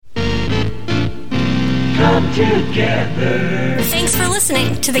come together. Thanks for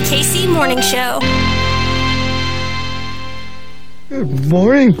listening to the KC Morning Show. Good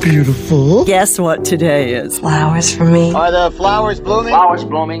morning, beautiful. Guess what today is? Flowers for me. Are the flowers blooming? Flowers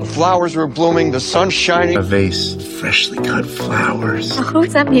blooming. Flowers were blooming, the sun's shining. A vase of freshly cut flowers. Who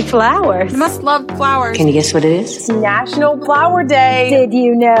sent me flowers? You must love flowers. Can you guess what it is? It's National Flower Day. Did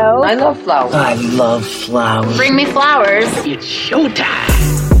you know? I love flowers. I love flowers. Bring me flowers. It's showtime.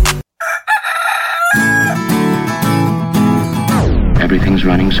 Everything's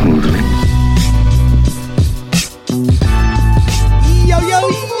running smoothly. Yo, yo,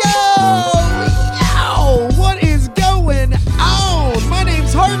 yo! Yo! What is going on? My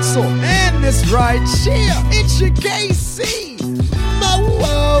name's Hartzell, and this right here, it's your KC.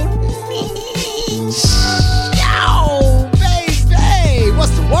 Yo, baby!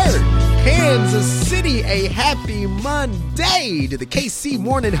 What's the word? Kansas City, a happy Monday to the KC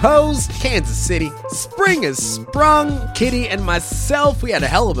Morning Hoes. Kansas City, spring is sprung. Kitty and myself, we had a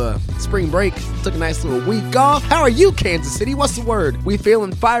hell of a spring break. Took a nice little week off. How are you, Kansas City? What's the word? We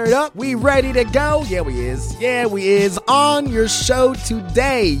feeling fired up? We ready to go? Yeah, we is. Yeah, we is. On your show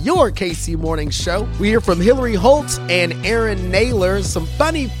today, your KC Morning Show. We hear from Hilari, Holt, and Aaron Naylor, some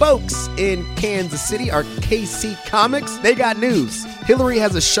funny folks in Kansas City, our KC Comics. They got news. Hilari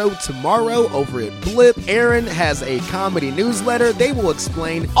has a show tomorrow over at Blip. Aaron has a comedy newsletter. They will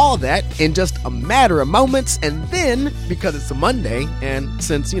explain all that in just a matter of moments. And then, because it's a Monday, and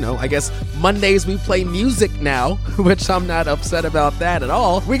since, I guess Mondays we play music now, which I'm not upset about that at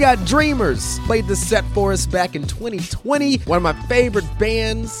all, we got Dreamers. Played this set for us back in 2020. One of my favorite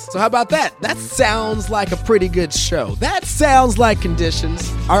bands. So how about that? That sounds like a pretty good show. That sounds like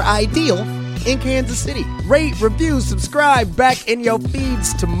conditions are ideal in Kansas City. Rate, review, subscribe, back in your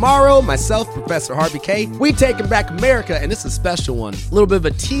feeds tomorrow. Myself, Professor Harvey K. We taking back America, and this is a special one. A little bit of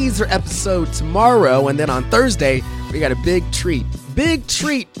a teaser episode tomorrow, and then on Thursday, we got a big treat. Big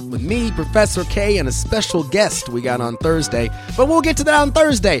treat with me, Professor K, and a special guest we got on Thursday. But we'll get to that on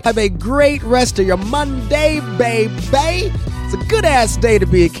Thursday. Have a great rest of your Monday, baby. It's a good-ass day to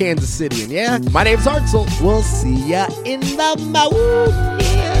be a Kansas Cityan, yeah? My name's Hartzell. We'll see ya in the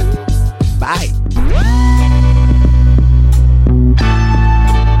morning. Bye.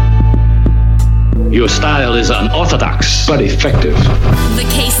 Your style is unorthodox, but effective. The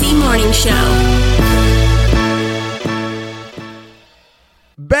KC Morning Show.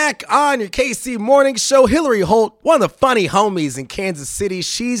 Back on your KC Morning Show, Hilari Holt, one of the funny homies in Kansas City.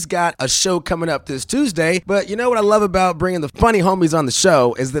 She's got a show coming up this Tuesday, but you know what I love about bringing the funny homies on the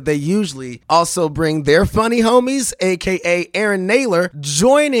show is that they usually also bring their funny homies, aka Aaron Naylor,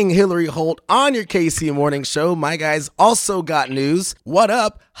 joining Hilari Holt on your KC Morning Show. My guys also got news. What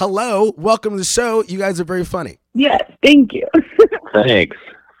up? Hello. Welcome to the show. You guys are very funny. Yes, thank you. Thanks.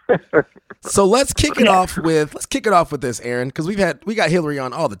 So let's kick it off with this, Aaron, because we got Hilari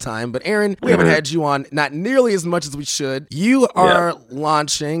on all the time, but Aaron, we haven't had you on not nearly as much as we should. You are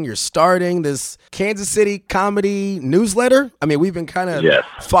you're starting this Kansas City comedy newsletter. I mean, we've been kind of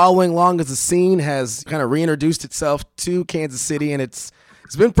following along as the scene has kind of reintroduced itself to Kansas City, and it's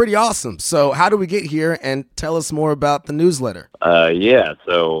been pretty awesome. So how do we get here, and tell us more about the newsletter?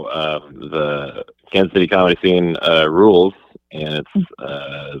 So the Kansas City comedy scene rules, and it's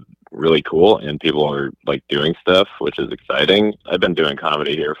really cool, and people are like doing stuff, which is exciting. I've been doing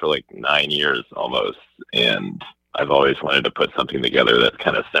comedy here for like 9 years almost, and I've always wanted to put something together that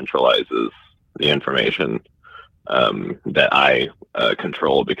kind of centralizes the information that I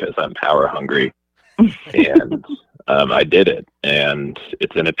control because I'm power hungry. And I did it, and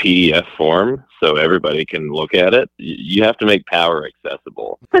it's in a PDF form, so everybody can look at it. You have to make power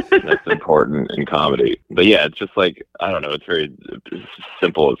accessible. That's important in comedy. But yeah, it's just like, I don't know, it's very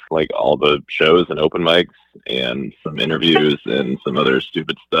simple. It's like all the shows and open mics and some interviews and some other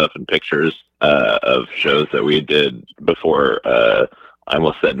stupid stuff and pictures of shows that we did before. I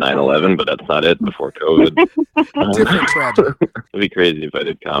almost said 9/11, but that's not it, before COVID. Different tragedy. It'd be crazy if I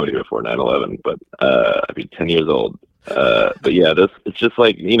did comedy before 9/11, but I'd be 10 years old. But yeah, it's just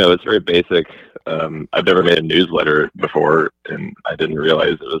like, it's very basic. I've never made a newsletter before, and I didn't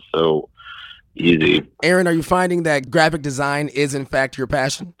realize it was so easy. Aaron, are you finding that graphic design is in fact your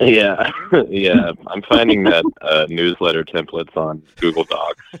passion? Yeah. I'm finding that newsletter templates on Google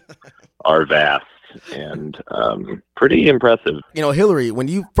Docs are vast. and pretty impressive. You know, Hilari, when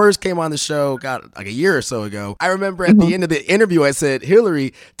you first came on the show, like a year or so ago, I remember at the end of the interview, I said,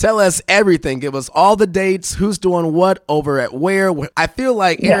 Hilari, tell us everything. Give us all the dates, who's doing what, over at where. I feel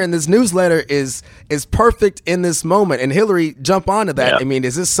like, Aaron, this newsletter is perfect in this moment. And Hilari, jump onto that. Yeah. I mean,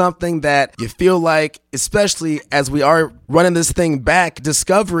 is this something that you feel like, especially as we are running this thing back,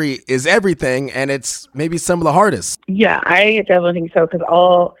 discovery is everything, and it's maybe some of the hardest? Yeah, I definitely think so, because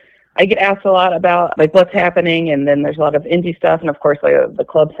I get asked a lot about like what's happening, and then there's a lot of indie stuff, and of course like, the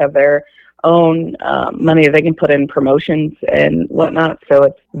clubs have their own money they can put in promotions and whatnot, so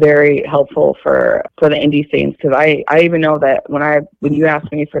it's very helpful for the indie scenes, because I even know that when you ask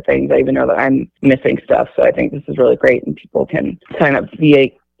me for things, I even know that I'm missing stuff, so I think this is really great, and people can sign up via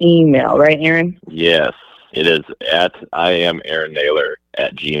email, right, Aaron? Yes, it is at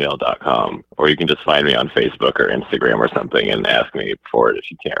IamAaronNaylor@gmail.com, or you can just find me on Facebook or Instagram or something and ask me for it if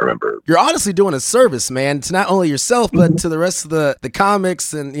you can't remember. You're honestly doing a service, man, to not only yourself, but to the rest of the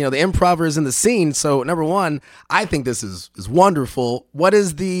comics and, you know, the improvers in the scene. So, number one, I think this is wonderful. What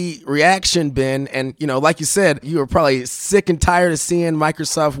has the reaction been? And, you know, like you said, you were probably sick and tired of seeing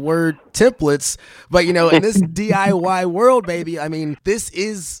Microsoft Word templates, but, you know, in this DIY world, baby, I mean, this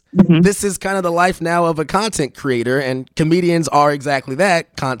is kind of the life now of a content creator, and comedians are exactly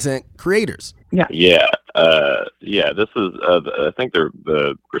that, content creators. Yeah. This is. I think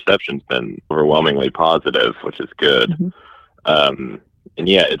the reception's been overwhelmingly positive, which is good. And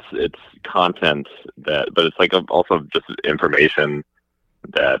yeah, it's content but it's like also just information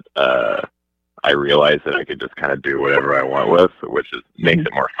that I realized that I could just kind of do whatever I want with, which makes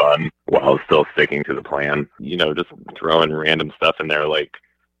it more fun while still sticking to the plan. You know, just throwing random stuff in there, like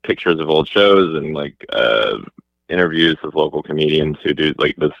pictures of old shows and like interviews with local comedians who do,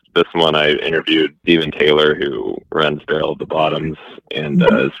 like this one I interviewed Steven Taylor, who runs Barrel of the Bottoms, and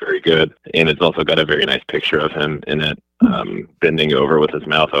is very good, and it's also got a very nice picture of him in it, bending over with his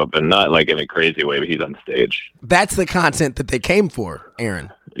mouth open, not like in a crazy way, but he's on stage. That's the content that they came for, Aaron.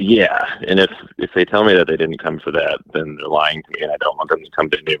 Yeah, and if they tell me that they didn't come for that, then they're lying to me, and I don't want them to come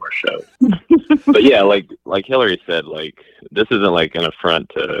to any of our shows. But yeah, like Hilari said, like this isn't like an affront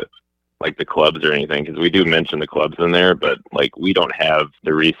to like the clubs or anything, because we do mention the clubs in there, but like we don't have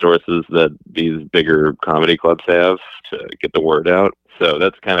the resources that these bigger comedy clubs have to get the word out. So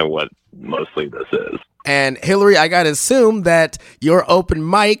that's kind of what mostly this is. And Hilari, I got to assume that your open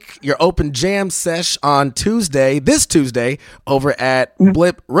mic, your open jam sesh on this Tuesday, over at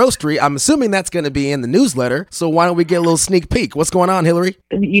Blip Roastery, I'm assuming that's going to be in the newsletter. So why don't we get a little sneak peek? What's going on, Hilari?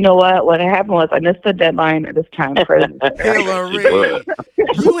 You know what? What happened was I missed the deadline at this time. Hilari,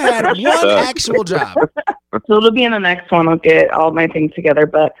 you had one actual job. So it'll be in the next one. I'll get all my things together.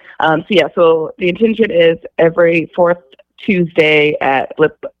 But so the intention is every fourth Tuesday at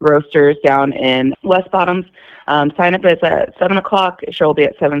Blip Roasters down in West Bottoms. Sign up is at 7:00. The show will be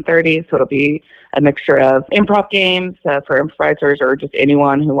at 7:30. So it'll be a mixture of improv games for improvisers or just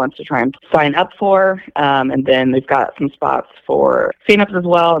anyone who wants to try and sign up for. And then they've got some spots for stand-ups as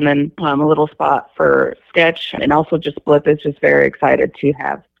well. And then a little spot for sketch. And also just Blip is just very excited to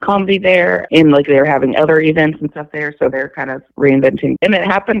have comedy there, and like they're having other events and stuff there, so they're kind of reinventing. And it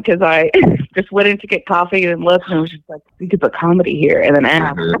happened because I just went in to get coffee and looked, and I was just like, we could put comedy here, and then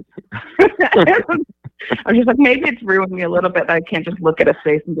asked. I was just like, maybe it's ruined me a little bit that I can't just look at a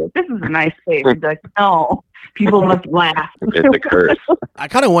face and go, this is a nice face, and be like, no, people must laugh. It's a curse. I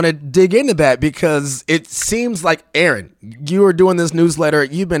kind of want to dig into that, because it seems like, Aaron, you are doing this newsletter.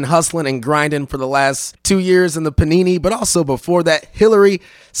 You've been hustling and grinding for the last 2 years in the Panini, but also before that, Hilari,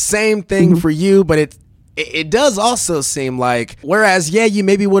 same thing for you, but it does also seem like, whereas, you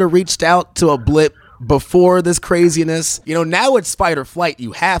maybe would have reached out to a Blip before this craziness, now it's fight or flight.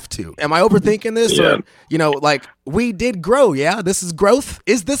 You have to. Am I overthinking this? Yeah. Or, like we did grow. Yeah. This is growth.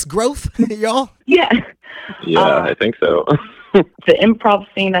 Is this growth, y'all? Yeah. Yeah, I think so. The improv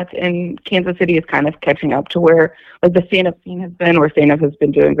scene that's in Kansas City is kind of catching up to where like the stand-up scene has been, where stand-up has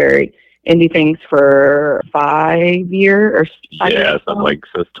been doing very indie things for 5 years or 5 years. Yeah, something like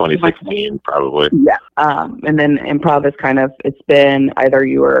since 2016, probably. Yeah. And then improv is kind of, it's been either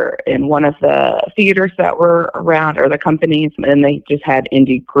you were in one of the theaters that were around or the companies, and they just had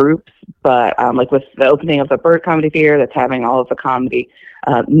indie groups. But like with the opening of the Bird Comedy Theater, that's having all of the comedy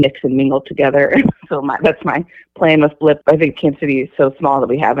mix and mingle together. So that's my plan with Blip. I think Kansas City is so small that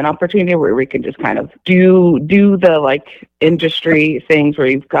we have an opportunity where we can just kind of do the like industry things where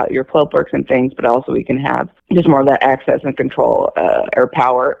you've got your club works and things, but also we can have just more of that access and control or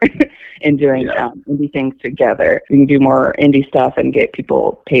power in doing indie things together. We can do more indie stuff and get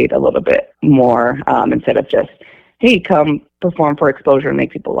people paid a little bit more instead of just, hey, come perform for exposure and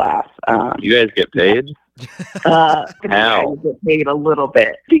make people laugh. You guys get paid? How? How? Get paid a little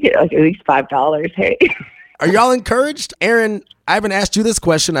bit. You get like at least $5. Hey. Are y'all encouraged? Aaron, I haven't asked you this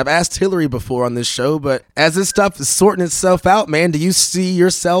question. I've asked Hilari before on this show, but as this stuff is sorting itself out, man, do you see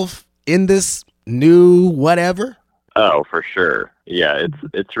yourself in this new whatever? Oh, for sure. Yeah,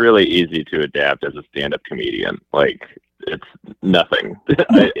 it's really easy to adapt as a stand-up comedian. Like, it's nothing.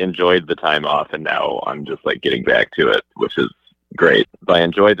 I enjoyed the time off, and now I'm just like getting back to it, which is great. By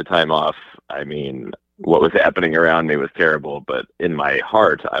enjoyed the time off, I mean what was happening around me was terrible, but in my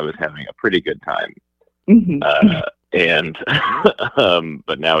heart, I was having a pretty good time.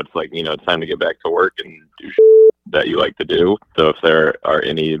 But now it's like, it's time to get back to work and do that you like to do. So if there are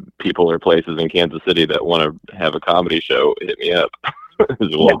any people or places in Kansas City that want to have a comedy show, hit me up.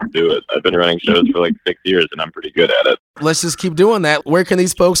 We'll do it. I've been running shows for like 6 years and I'm pretty good at it. Let's just keep doing that. Where can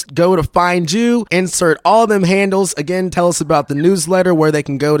these folks go to find you? Insert all them handles. Again, tell us about the newsletter, where they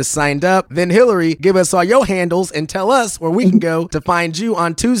can go to sign up. Then Hilari, give us all your handles and tell us where we can go to find you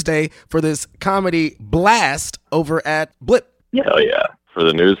on Tuesday for this comedy blast over at Blip. Hell yeah. For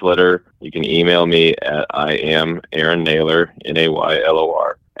the newsletter, you can email me at IamAaronNaylor,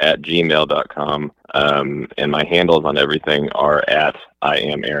 Naylor, @gmail.com. And my handles on everything are at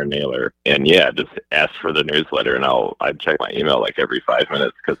IamAaronNaylor. And yeah, just ask for the newsletter and I check my email like every 5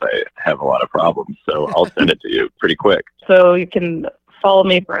 minutes because I have a lot of problems. So I'll send it to you pretty quick. So you can follow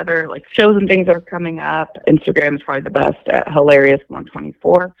me for other like shows and things that are coming up. Instagram is probably the best at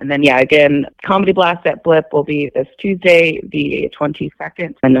Hilarious124. And then, again, Comedy Blast at Blip will be this Tuesday, the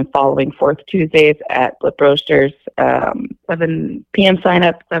 22nd. And then following fourth Tuesdays at Blip Roasters, 7 p.m. sign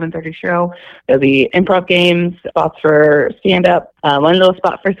up, 7:30 show. There'll be improv games, spots for stand-up, one little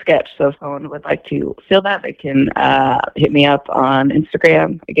spot for sketch. So if someone would like to fill that, they can hit me up on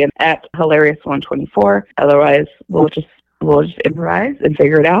Instagram, again, at Hilarious124. Otherwise, we'll just improvise and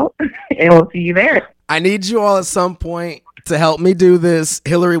figure it out, and we'll see you there. I need you all at some point to help me do this.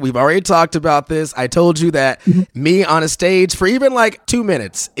 Hilari, we've already talked about this. I told you that me on a stage for even like 2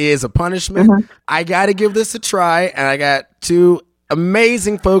 minutes is a punishment. I got to give this a try, and I got 2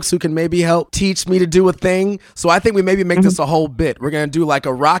 amazing folks who can maybe help teach me to do a thing. So I think we maybe make this a whole bit. We're going to do like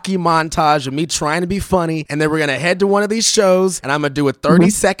a Rocky montage of me trying to be funny, and then we're going to head to one of these shows, and I'm going to do a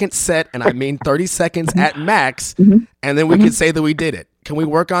 30-second set, and I mean 30 seconds at max, and then we can say that we did it. Can we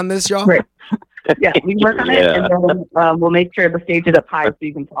work on this, y'all? Great. Yeah, we work on it, and then we'll make sure the stage is up high so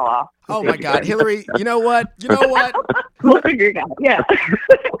you can fall off. Oh my God, Hilari, you know what? We'll figure it out, yeah.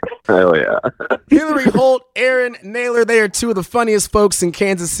 Hell yeah. Hilari, Holt, Aaron, Naylor, they are 2 of the funniest folks in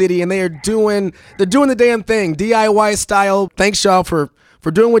Kansas City, and they're doing the damn thing, DIY style. Thanks, y'all, for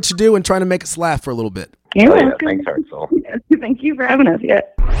doing what you do and trying to make us laugh for a little bit. You're welcome. Thanks, Hartzell. Thank you for having us,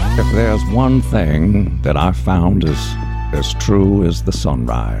 If there's one thing that I found is as true as the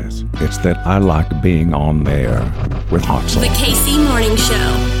sunrise, it's that I like being on there with Hartzell. The KC Morning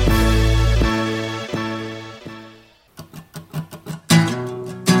Show.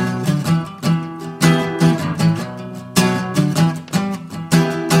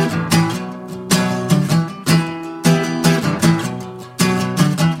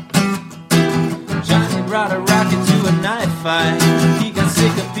 Johnny brought a rocket to a knife fight. He got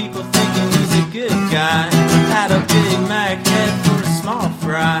sick of people thinking he's a good guy. Had a Big Mac head for a small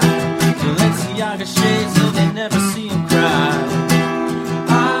fry. Balenciaga shades so they never see him cry.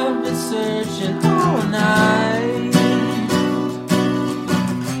 I've been searching all night.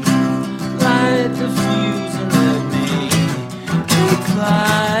 Light the fuse and let me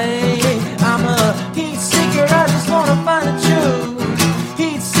decline. I'm a heat seeker, I just wanna find the truth.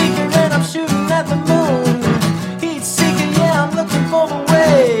 Heat seeker and I'm shooting at the moon. Heat seeker, yeah, I'm looking for the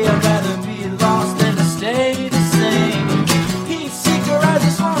way. I'd rather be lost than to stay the same. Heat seeker, I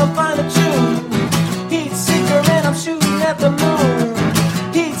just wanna find the truth. Heat seeker and I'm shooting at the moon.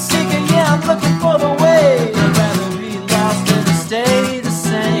 Heat seeker, yeah, I'm looking for the way. I'd rather be lost than to stay the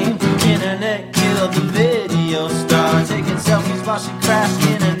same. Internet killed the video star, taking selfies while she crashed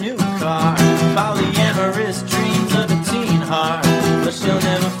in a new car. Polyamorous dreams of a teen heart, but she'll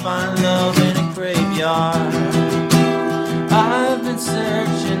never find love in a graveyard. I've been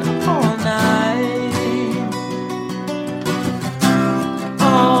searching all night,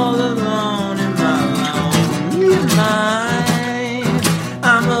 all alone in my lonely mind.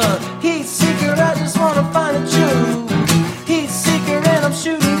 I'm a heat seeker, I just wanna find the truth. Heat seeker and I'm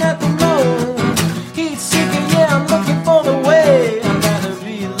shooting at the moon. Heat seeker, yeah, I'm looking for the way. I'd rather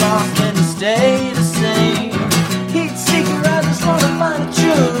be lost than to stay the same.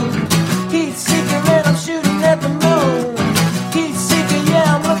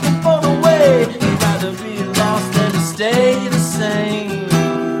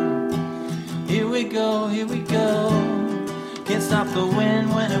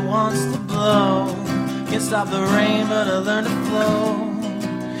 stop the rain, but I learned to flow.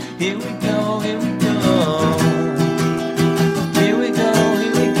 Here we go, here we go. Here we go,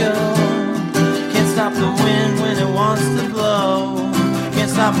 here we go. Can't stop the wind when it wants to blow. Can't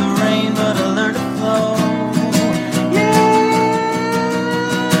stop the rain, but I learned to flow. Yeah!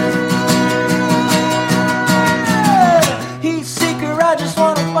 Heat seeker, I just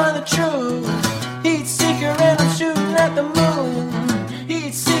want to find the truth. Heat seeker, and I'm shooting at the moon.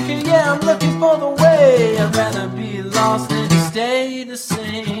 Heat seeker, yeah, I'm looking for the way. I'd rather be lost than to stay the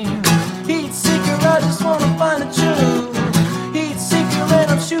same. Heat seeker, I just want to find the truth. Heat seeker, and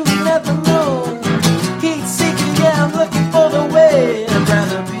I'm shooting at the moon. Heat seeker, yeah, I'm looking for the way. I'd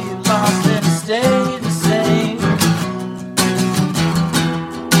rather be lost than to stay the same.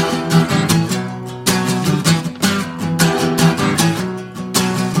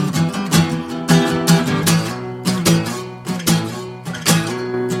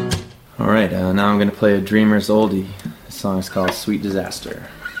 Alright, now I'm going to play a Dreamer's oldie. The song is called Sweet Disaster.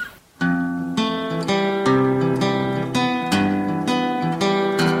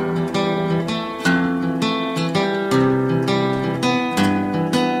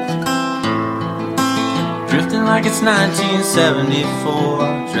 Drifting like it's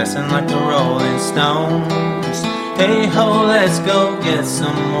 1974, dressing like the Rolling Stones. Hey ho, let's go get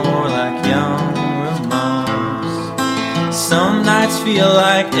some more like young Ramones. Some nights feel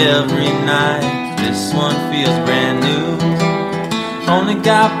like every night, this one feels brand new. Only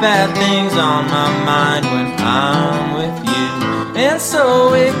got bad things on my mind when I'm with you. And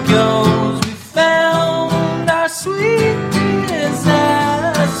so it goes, we found our sweet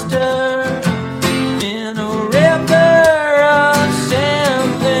disaster in a river of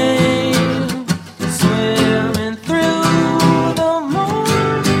champagne, swimming through the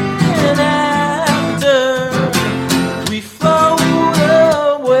morning after we float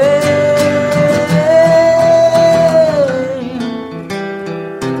away.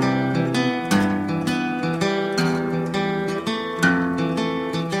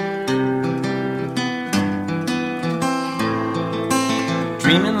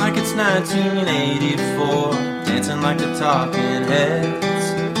 Dreaming like it's 1984, dancing like the Talking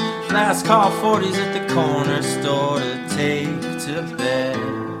Heads. Last call 40s at the corner store to take to bed.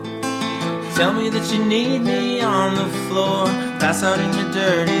 Tell me that you need me on the floor, pass out in your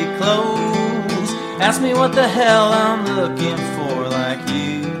dirty clothes. Ask me what the hell I'm looking for, like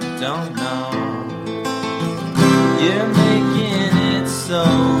you don't know. You're making it so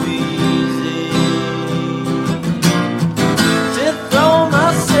easy to throw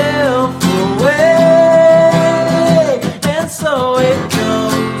myself away. And so it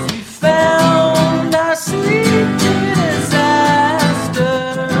goes, we found our sweet disaster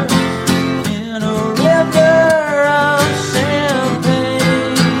in a river of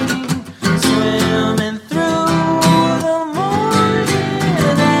champagne, swimming through the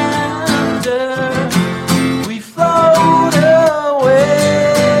morning after we float away.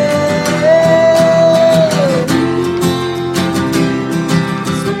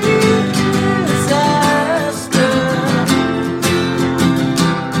 Sweet disaster.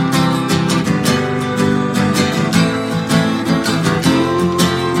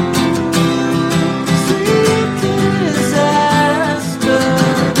 Sweet disaster.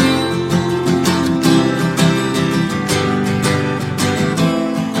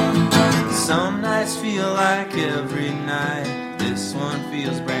 Some nights feel like every night, this one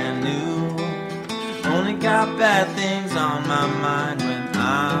feels brand new. Only got bad things on my mind when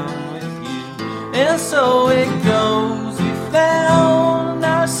I'm with you. And so it goes, we found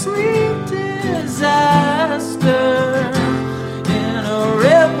our sweet disaster in a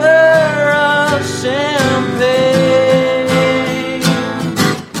river of champagne,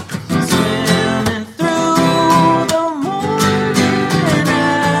 swimming through the morning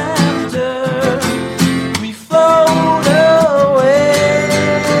after we float away.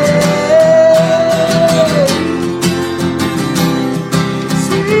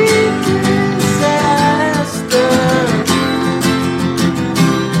 Sweet disaster.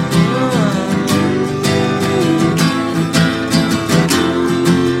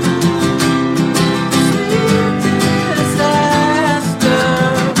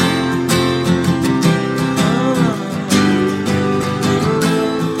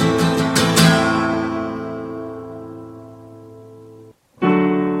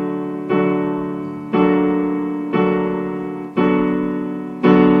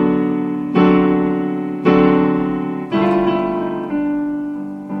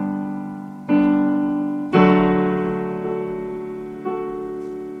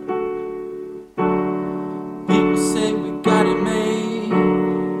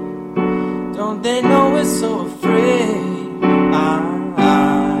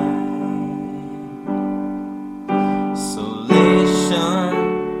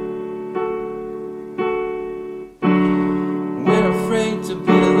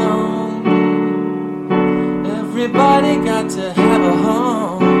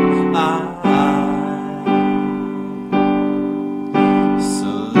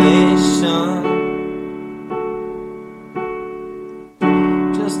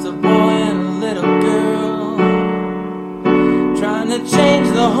 could change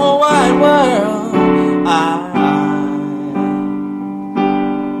the whole wide world.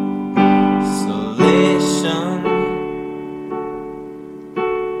 Isolation.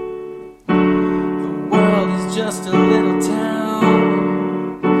 The world is just a little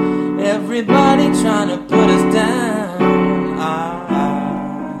town. Everybody trying to put us down.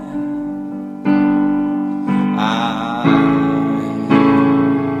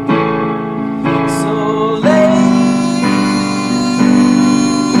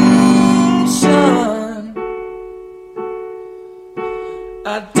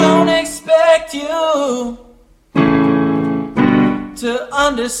 I don't expect you to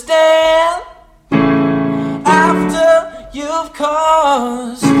understand after you've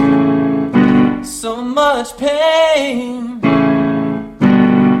caused so much pain.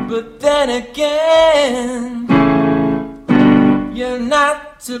 But then again, you're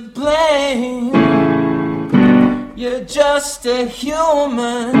not to blame. You're just a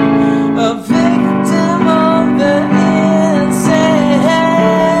human, a victim of the insane.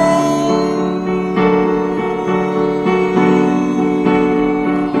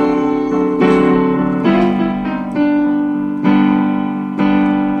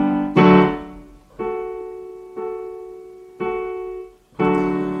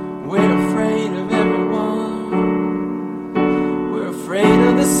 We're afraid of everyone. We're afraid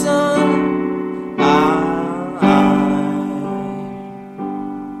of the sun.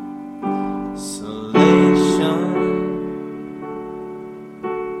 Isolation.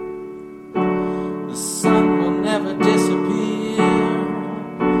 The sun will never disappear,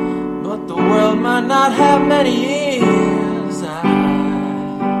 but the world might not have many years.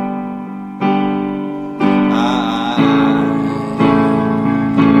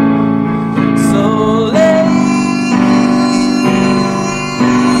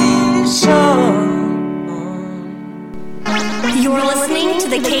 You're listening to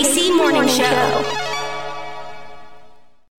the KC Morning Show.